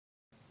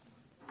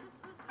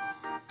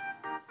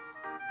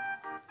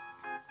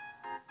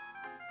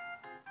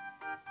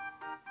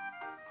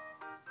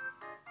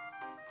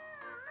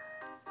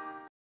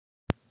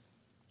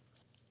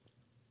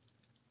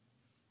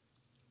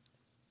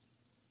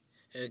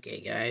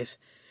Okay, guys,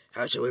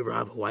 how should we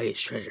rob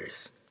Hawaii's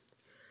treasures?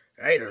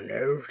 I don't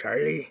know,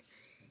 Charlie.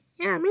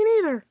 Yeah, me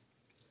neither.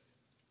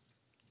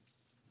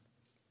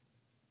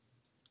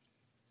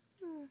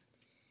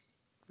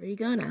 Where you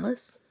going,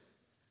 Alice?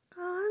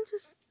 I'm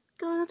just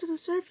going up to the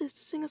surface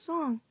to sing a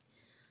song.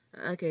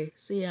 Okay,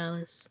 see,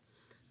 Alice.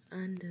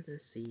 Under the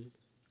sea.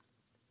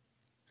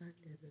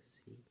 Under the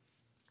sea.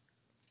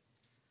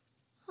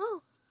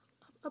 Oh,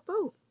 a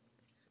boat.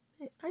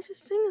 I should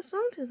sing a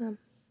song to them.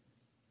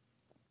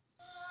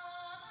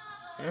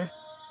 Huh?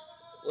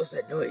 What's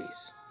that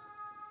noise?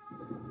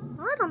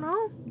 I don't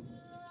know.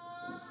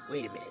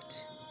 Wait a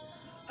minute.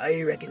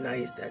 I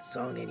recognize that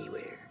song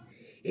anywhere.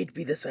 It'd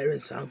be the siren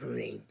song from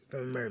a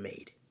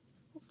mermaid.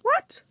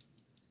 What?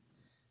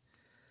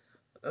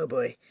 Oh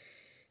boy.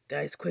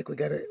 Guys, quick, we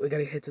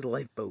gotta head to the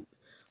lifeboat.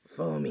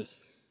 Follow me.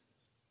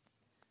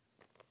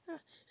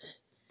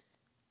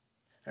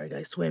 Alright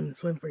guys, swim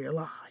for your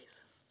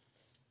lives.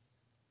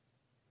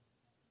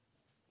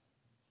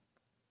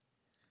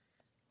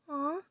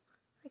 Aw,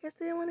 I guess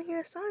they didn't want to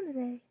hear a song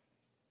today.